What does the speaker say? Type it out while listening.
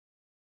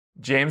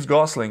James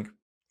Gosling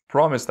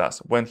promised us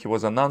when he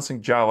was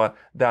announcing Java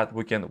that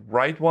we can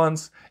write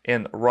once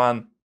and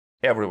run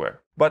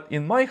everywhere. But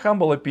in my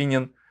humble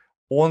opinion,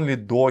 only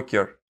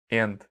Docker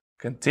and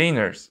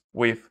containers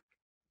with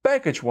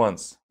package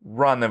once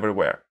run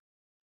everywhere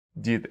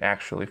did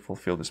actually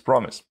fulfill this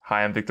promise.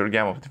 Hi, I'm Victor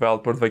Gamov,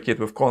 developer advocate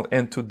with Kong,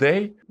 and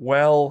today,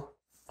 well,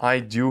 I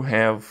do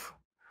have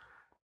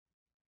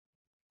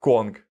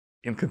Kong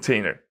in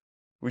container,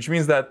 which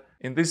means that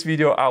in this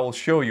video, I will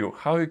show you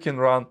how you can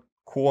run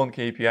Kong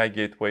API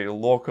gateway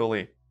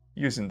locally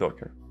using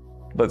Docker.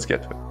 Let's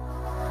get to it.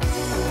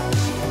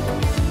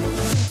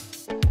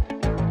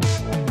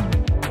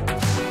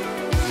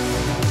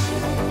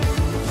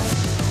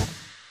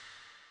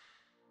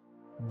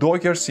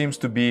 Docker seems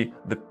to be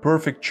the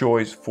perfect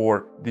choice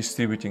for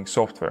distributing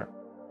software.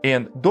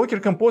 And Docker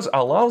Compose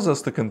allows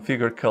us to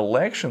configure a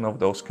collection of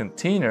those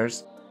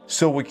containers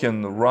so we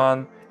can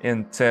run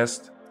and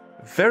test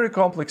very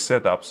complex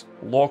setups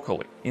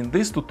locally. In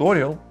this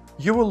tutorial,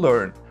 you will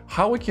learn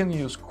how we can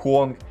use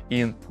Kong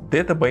in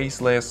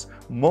database-less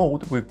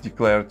mode with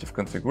declarative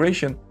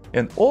configuration,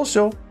 and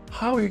also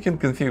how you can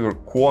configure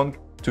Kong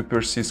to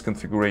persist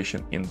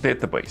configuration in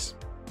database.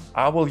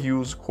 I will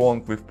use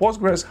Kong with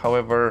Postgres,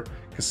 however,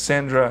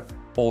 Cassandra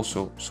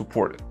also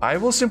supported. I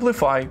will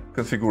simplify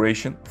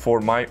configuration for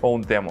my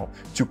own demo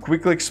to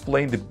quickly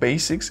explain the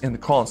basics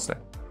and constant.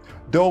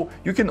 Though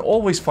you can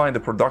always find the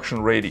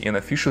production-ready and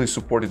officially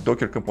supported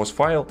Docker Compose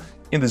file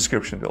in the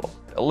description below.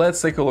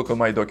 Let's take a look at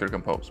my Docker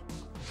Compose.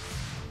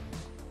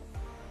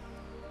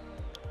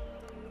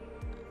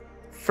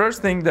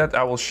 First thing that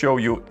I will show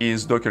you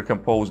is Docker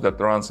Compose that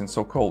runs in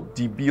so-called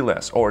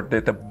DB-less or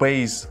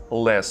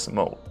database-less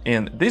mode.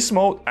 In this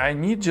mode, I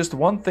need just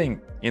one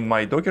thing. In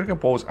my Docker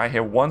Compose, I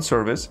have one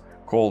service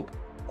called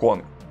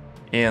Kong.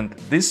 And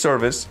this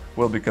service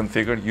will be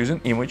configured using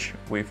image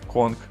with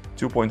Kong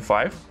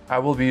 2.5. I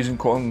will be using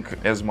Kong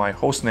as my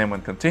host name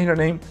and container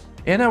name,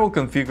 and I will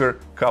configure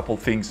a couple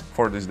things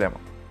for this demo.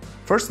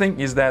 First thing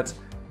is that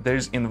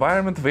there's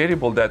environment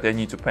variable that I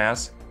need to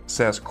pass,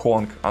 says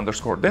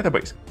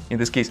Kong_database. In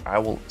this case, I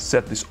will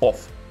set this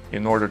off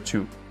in order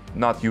to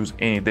not use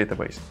any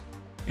database.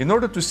 In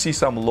order to see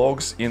some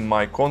logs in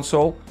my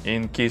console,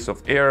 in case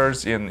of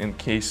errors, in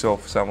case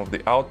of some of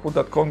the output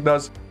that Kong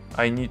does,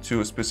 I need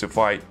to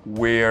specify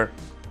where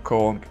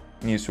Kong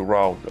needs to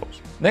route those.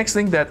 Next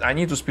thing that I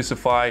need to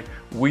specify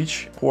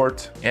which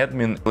port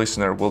admin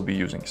listener will be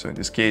using. So in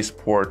this case,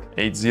 port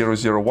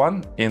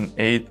 8001 and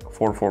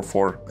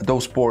 8444.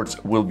 Those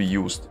ports will be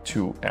used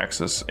to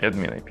access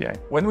admin API.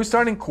 When we're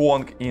starting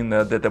Kong in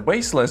the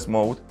database-less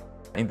mode,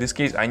 in this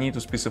case, I need to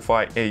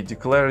specify a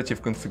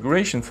declarative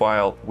configuration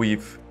file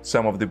with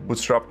some of the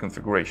Bootstrap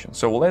configuration.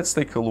 So let's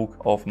take a look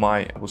of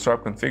my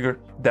Bootstrap configure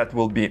that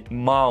will be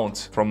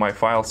mount from my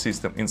file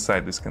system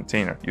inside this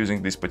container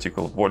using this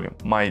particular volume.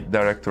 My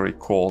directory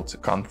called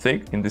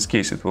config. In this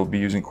case, it will be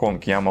using Kong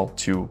YAML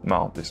to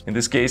mount this. In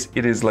this case,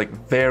 it is like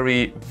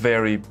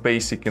very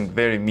basic and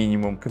very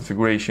minimum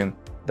configuration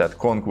that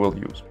Kong will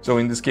use. So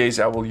in this case,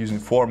 I will use in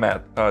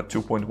format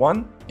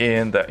 2.1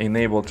 and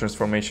enable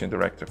transformation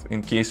directive.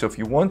 In case of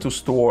you want to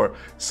store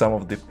some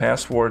of the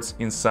passwords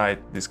inside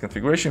this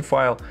configuration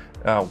file,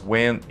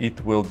 when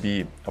it will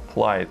be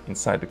applied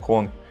inside the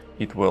Kong,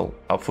 it will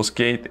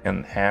obfuscate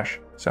and hash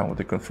some of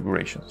the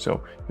configuration.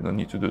 So you don't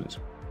need to do this.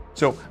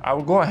 So I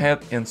will go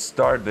ahead and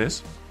start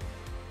this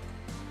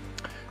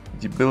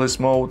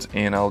DB-less mode,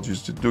 and I'll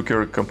just do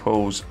Docker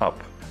Compose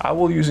up. I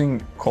will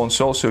using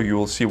console, so you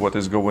will see what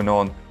is going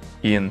on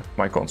in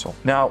my console.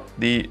 Now,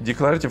 the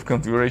declarative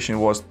configuration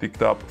was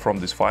picked up from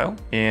this file,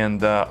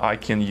 and I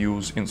can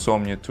use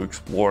Insomnia to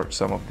explore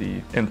some of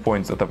the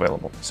endpoints that are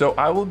available. So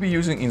I will be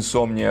using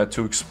Insomnia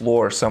to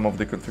explore some of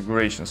the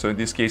configuration. So in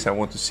this case, I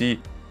want to see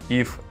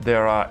if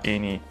there are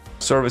any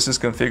services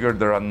configured.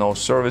 There are no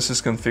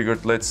services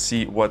configured. Let's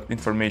see what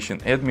information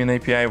admin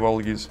API will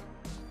use.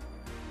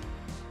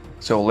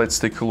 So let's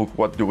take a look.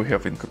 What do we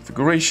have in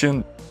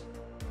configuration?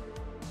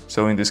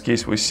 So in this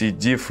case, we see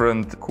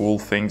different cool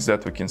things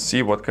that we can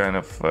see, what kind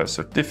of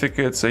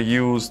certificates are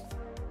used,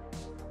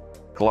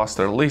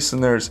 cluster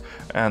listeners,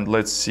 and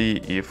let's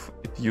see if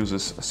it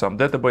uses some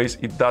database.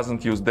 It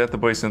doesn't use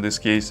database in this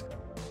case.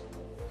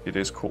 It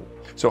is cool.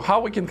 So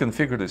how we can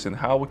configure this and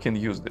how we can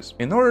use this?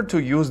 In order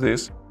to use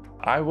this,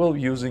 I will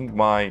using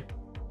my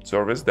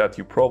service that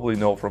you probably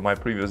know from my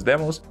previous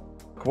demos,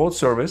 quote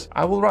service.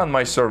 I will run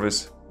my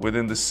service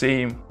within the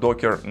same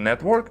Docker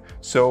network.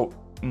 So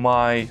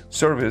my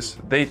service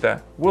data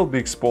will be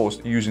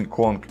exposed using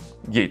Kong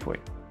gateway.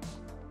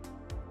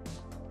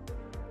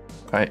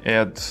 I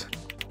add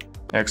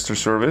extra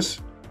service.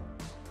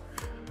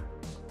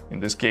 In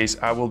this case,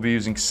 I will be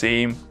using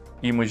same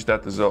image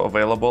that is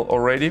available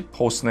already.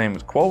 Host name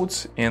with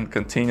quotes and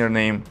container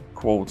name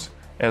quotes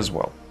as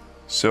well.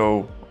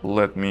 So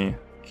let me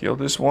kill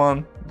this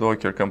one.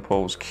 Docker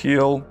Compose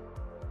kill.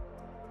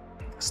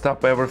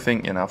 Stop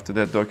everything, and after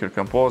that Docker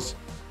Compose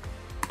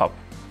up.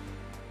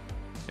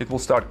 It will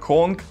start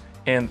Kong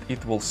and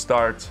it will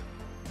start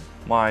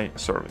my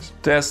service.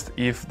 Test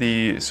if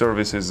the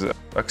service is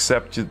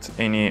accepted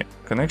any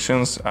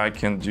connections, I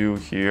can do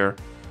here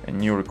a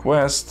new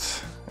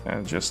request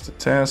and just a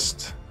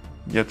test,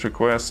 get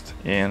request,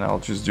 and I'll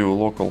just do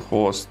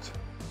localhost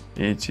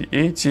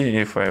 8080.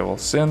 If I will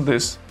send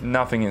this,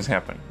 nothing is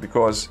happening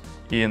because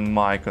in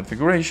my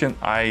configuration,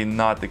 I'm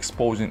not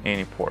exposing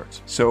any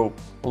ports. So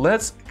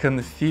let's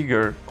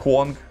configure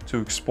Quonk to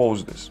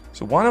expose this.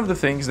 So one of the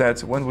things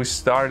that when we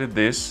started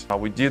this,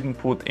 we didn't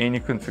put any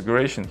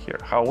configuration here.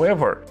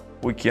 However,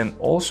 we can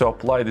also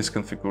apply this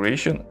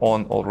configuration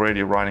on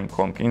already running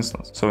Quonk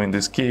instance. So in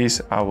this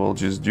case, I will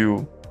just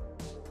do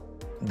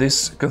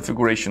this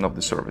configuration of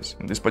the service.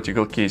 In this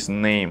particular case,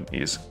 name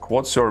is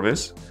quote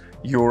service,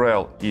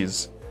 URL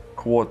is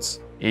quotes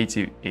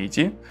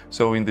 8080.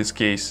 So in this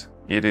case,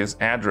 it is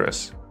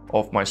address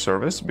of my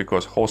service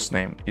because host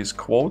name is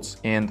quotes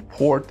and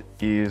port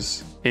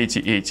is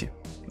 8080.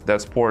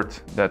 That's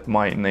port that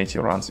my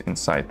native runs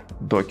inside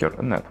Docker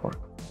network.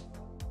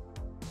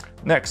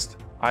 Next,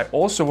 I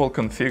also will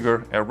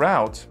configure a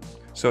route.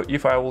 So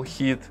if I will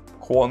hit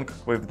Quonk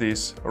with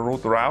this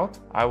root route,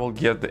 I will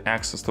get the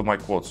access to my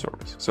quote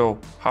service. So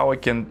how I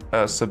can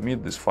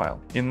submit this file?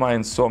 In my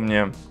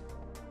Insomnia,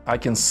 I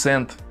can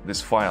send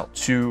this file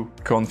to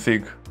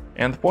config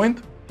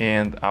endpoint,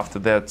 and after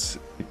that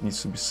it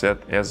needs to be set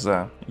as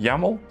a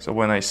YAML. So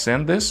when I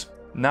send this,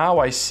 now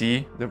I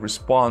see the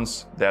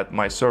response that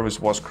my service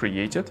was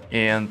created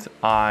and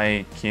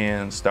I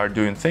can start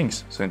doing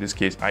things. So in this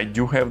case, I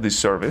do have this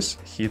service,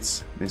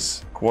 hits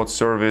this quote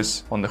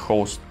service on the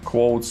host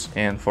quotes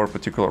and for a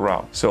particular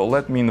route. So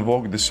let me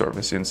invoke the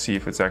service and see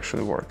if it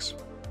actually works.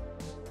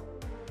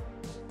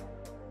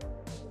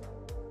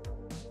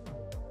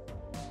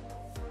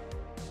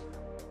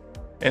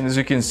 And as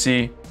you can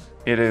see,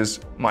 it is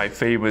my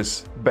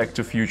famous Back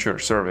to Future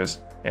service,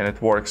 and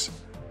it works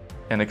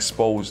and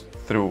exposed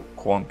through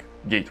Quonk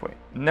gateway.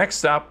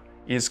 Next up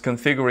is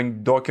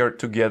configuring Docker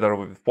together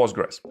with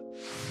Postgres.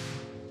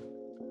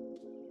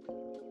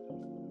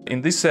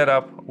 In this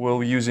setup,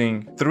 we're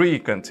using 3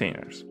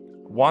 containers.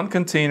 One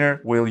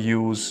container will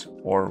use,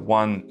 or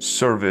one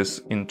service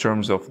in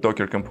terms of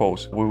Docker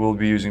Compose. We will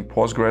be using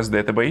Postgres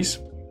database.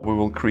 We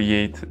will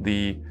create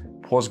the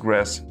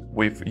Postgres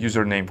with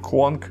username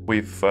Quonk,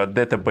 with a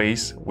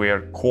database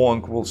where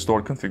Quonk will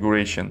store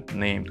configuration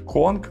named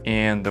Quonk,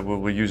 and we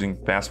will be using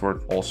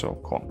password also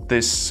Quonk.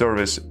 This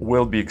service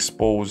will be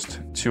exposed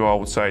to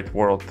outside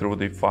world through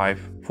the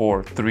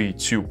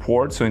 5432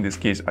 port. So in this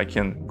case, I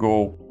can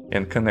go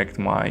and connect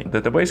my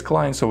database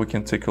client so we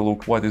can take a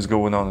look what is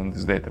going on in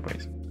this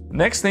database.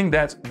 Next thing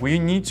that we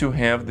need to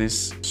have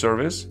this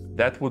service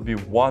that would be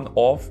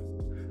one-off,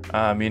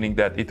 meaning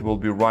that it will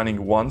be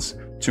running once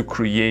to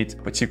create a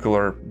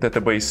particular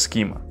database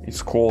schema.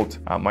 It's called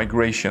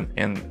migration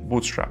and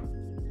bootstrap.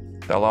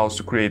 It allows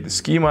to create the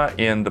schema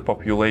and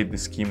populate the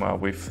schema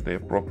with the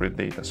appropriate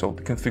data. So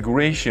the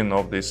configuration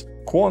of this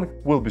Quonk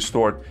will be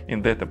stored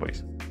in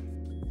database.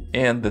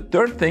 And the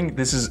third thing,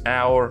 this is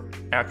our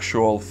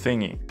actual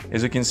thingy.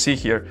 As you can see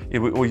here,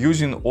 we're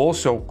using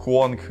also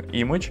Quonk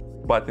image,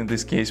 but in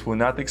this case, we're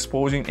not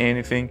exposing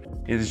anything.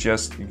 It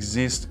just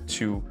exists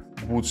to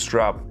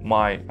bootstrap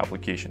my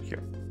application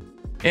here.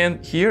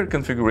 And here,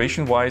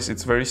 configuration-wise,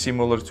 it's very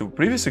similar to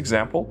previous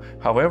example.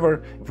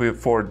 However,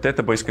 for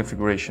database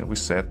configuration, we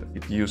said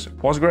it uses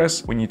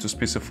Postgres. We need to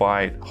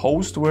specify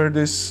host where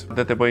this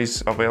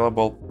database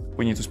available.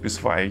 We need to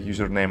specify a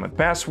username and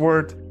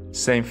password.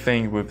 Same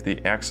thing with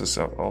the access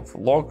of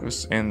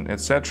logs and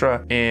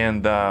etc.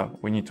 And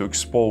we need to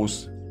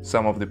expose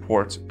some of the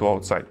ports to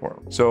outside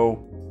world.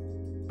 So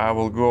I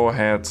will go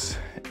ahead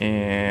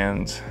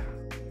and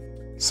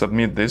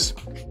submit this.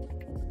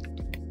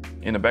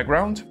 In the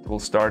background, it will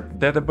start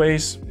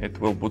database. It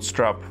will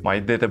bootstrap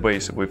my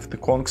database with the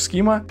Quonk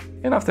schema.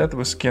 And after that,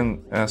 we can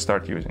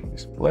start using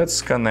this.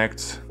 Let's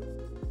connect.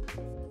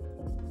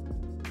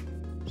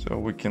 So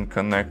we can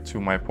connect to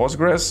my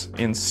Postgres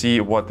and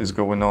see what is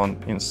going on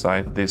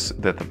inside this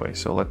database.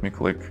 So let me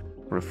click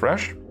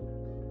refresh.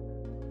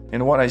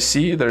 And what I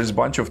see, there's a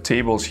bunch of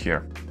tables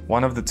here.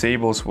 One of the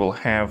tables will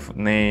have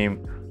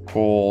name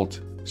called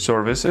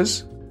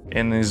services.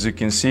 And as you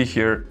can see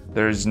here,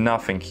 there is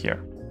nothing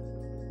here.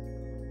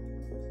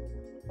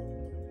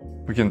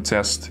 We can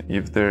test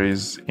if there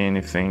is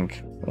anything.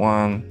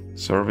 One,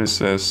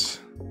 services,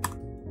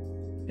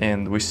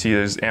 and we see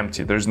it's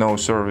empty. There's no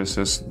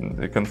services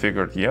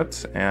configured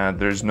yet, and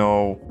there's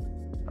no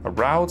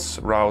routes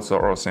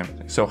are also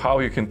empty. So how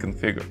you can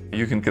configure?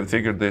 You can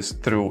configure this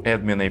through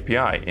admin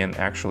API and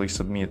actually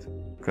submit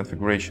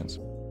configurations.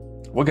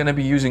 We're gonna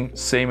be using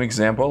same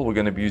example. We're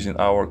gonna be using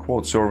our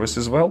quote service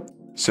as well.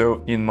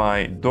 So in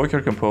my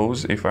Docker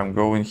Compose, if I'm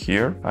going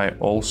here, I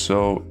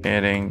also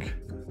adding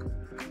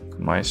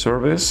my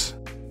service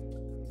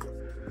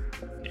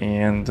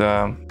and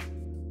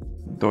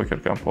Docker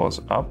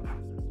Compose up.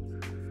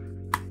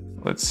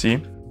 Let's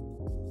see.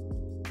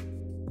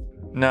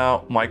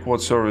 Now my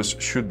quote service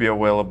should be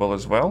available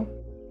as well.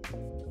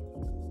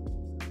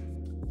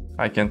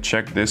 I can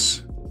check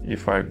this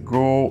if I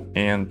go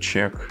and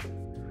check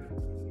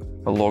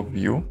a log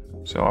view.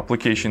 So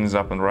application is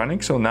up and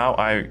running. So now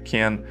I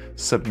can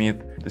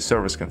submit the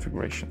service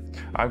configuration.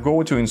 I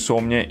go to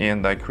Insomnia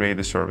and I create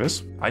the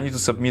service. I need to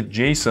submit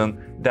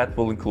JSON that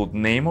will include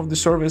name of the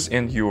service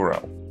and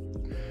URL.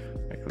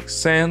 I click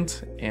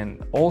send,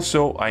 and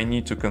also I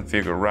need to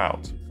configure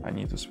route. I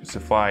need to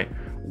specify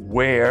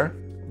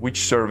which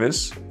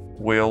service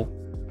will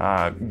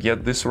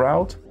get this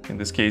route. In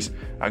this case,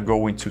 I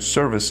go into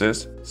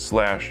services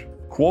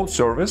 /quote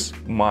service.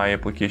 My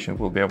application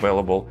will be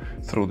available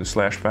through the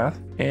 / path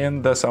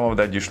and some of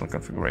the additional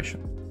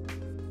configuration.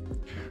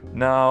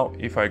 Now,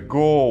 if I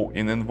go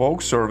in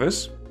invoke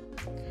service,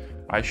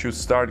 I should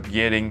start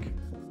getting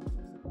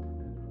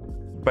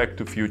back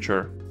to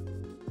future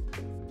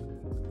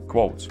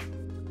quotes.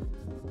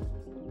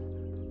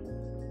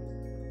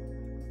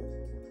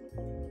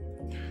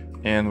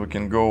 And we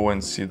can go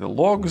and see the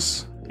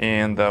logs,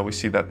 and we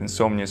see that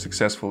Insomnia is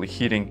successfully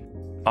hitting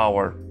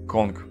our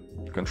conch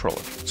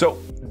controller. So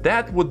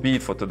that would be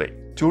it for today.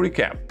 To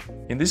recap,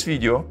 in this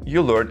video,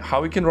 you learned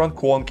how you can run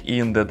conch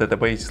in the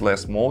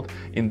database-less mode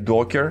in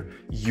Docker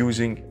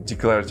using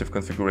declarative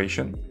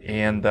configuration.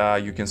 And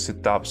you can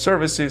set up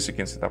services, you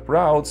can set up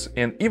routes,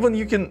 and even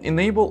you can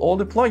enable all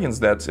the plugins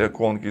that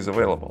conch is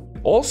available.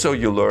 Also,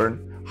 you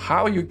learn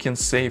how you can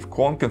save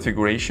conch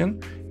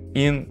configuration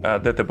in a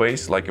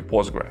database like a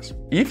Postgres.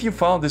 If you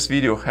found this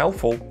video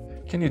helpful,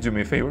 can you do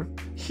me a favor?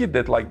 Hit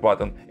that like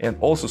button and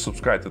also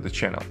subscribe to the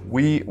channel.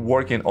 We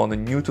working on the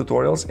new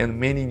tutorials and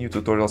many new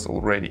tutorials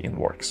already in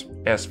works.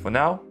 As for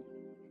now,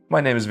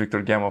 my name is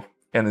Viktor Gamov,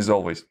 and as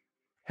always,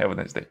 have a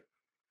nice day.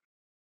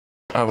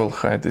 I will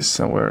hide this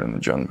somewhere in the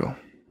jungle.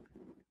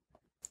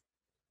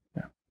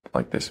 Yeah,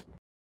 like this.